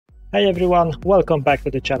Hey everyone, welcome back to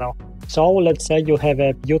the channel. So let's say you have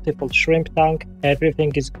a beautiful shrimp tank,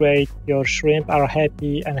 everything is great, your shrimp are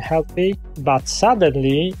happy and healthy, but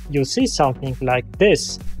suddenly you see something like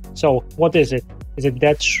this. So what is it? Is it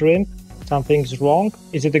dead shrimp? Something's wrong?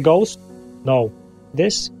 Is it a ghost? No,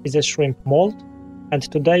 this is a shrimp molt, and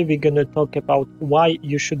today we're gonna talk about why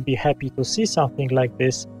you should be happy to see something like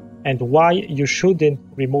this and why you shouldn't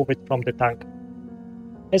remove it from the tank.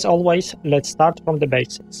 As always, let's start from the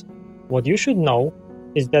basics. What you should know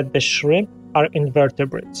is that the shrimp are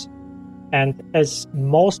invertebrates, and as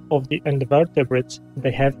most of the invertebrates,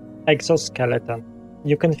 they have exoskeleton.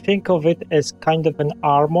 You can think of it as kind of an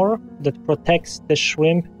armor that protects the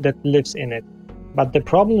shrimp that lives in it. But the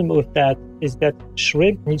problem with that is that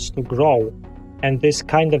shrimp needs to grow, and this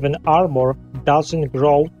kind of an armor doesn't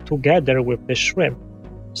grow together with the shrimp.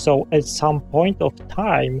 So at some point of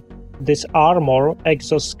time, this armor,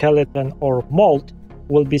 exoskeleton or molt,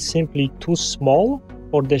 will be simply too small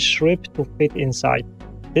for the shrimp to fit inside.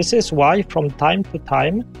 This is why from time to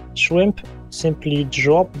time, shrimp simply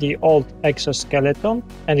drop the old exoskeleton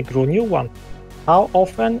and grow new one. How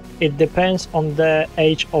often? It depends on the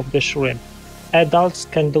age of the shrimp. Adults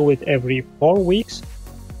can do it every 4 weeks,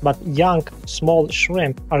 but young, small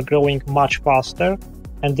shrimp are growing much faster,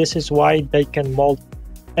 and this is why they can molt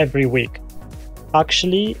every week.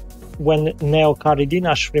 Actually, when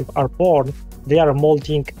Neocaridina shrimp are born, they are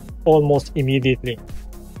molting almost immediately.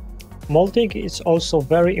 Molting is also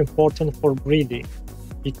very important for breeding,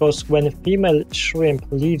 because when female shrimp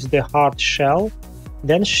leaves the hard shell,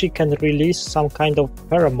 then she can release some kind of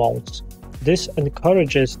pheromones. This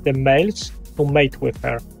encourages the males to mate with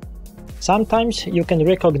her. Sometimes you can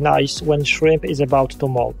recognize when shrimp is about to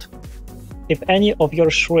molt. If any of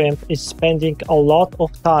your shrimp is spending a lot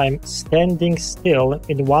of time standing still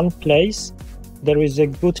in one place, there is a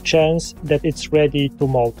good chance that it's ready to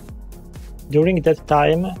molt. During that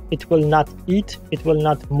time, it will not eat, it will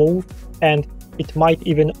not move, and it might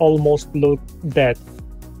even almost look dead.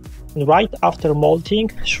 Right after molting,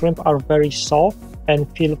 shrimp are very soft and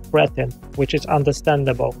feel threatened, which is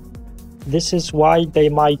understandable. This is why they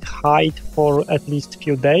might hide for at least a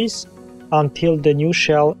few days until the new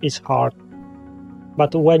shell is hard.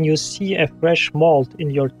 But when you see a fresh molt in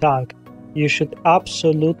your tank, you should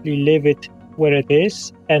absolutely leave it where it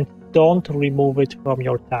is and don't remove it from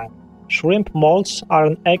your tank. Shrimp molts are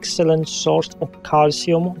an excellent source of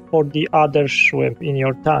calcium for the other shrimp in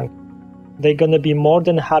your tank. They're gonna be more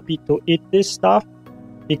than happy to eat this stuff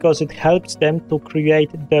because it helps them to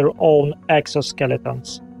create their own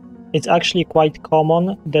exoskeletons. It's actually quite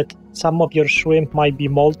common that some of your shrimp might be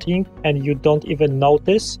molting and you don't even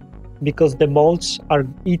notice because the molts are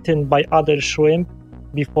eaten by other shrimp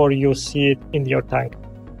before you see it in your tank.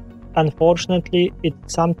 Unfortunately, it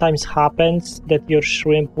sometimes happens that your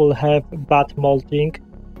shrimp will have bad molting.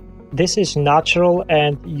 This is natural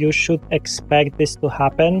and you should expect this to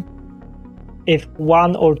happen. If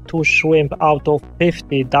 1 or 2 shrimp out of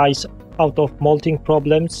 50 dies out of molting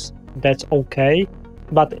problems, that's okay.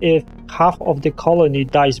 But if half of the colony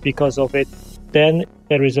dies because of it, then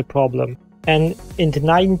there is a problem. And in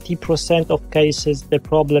 90% of cases, the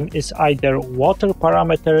problem is either water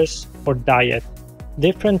parameters or diet.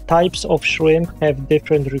 Different types of shrimp have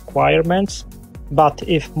different requirements, but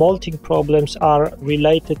if molting problems are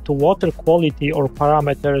related to water quality or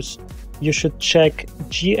parameters, you should check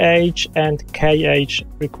GH and KH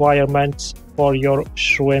requirements for your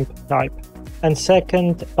shrimp type. And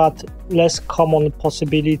second, but less common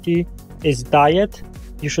possibility is diet.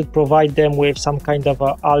 You should provide them with some kind of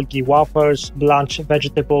algae wafers, blanched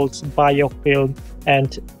vegetables, biofilm,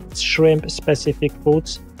 and shrimp-specific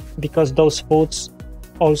foods, because those foods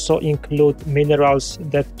also include minerals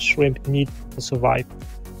that shrimp need to survive.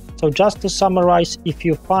 So just to summarize, if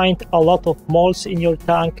you find a lot of molts in your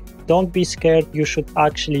tank, don't be scared, you should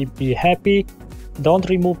actually be happy. Don't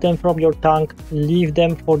remove them from your tank, leave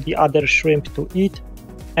them for the other shrimp to eat.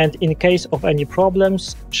 And in case of any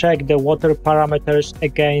problems, check the water parameters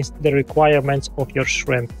against the requirements of your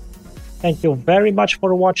shrimp. Thank you very much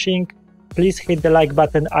for watching. Please hit the like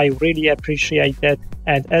button, I really appreciate that.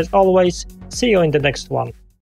 And as always, see you in the next one.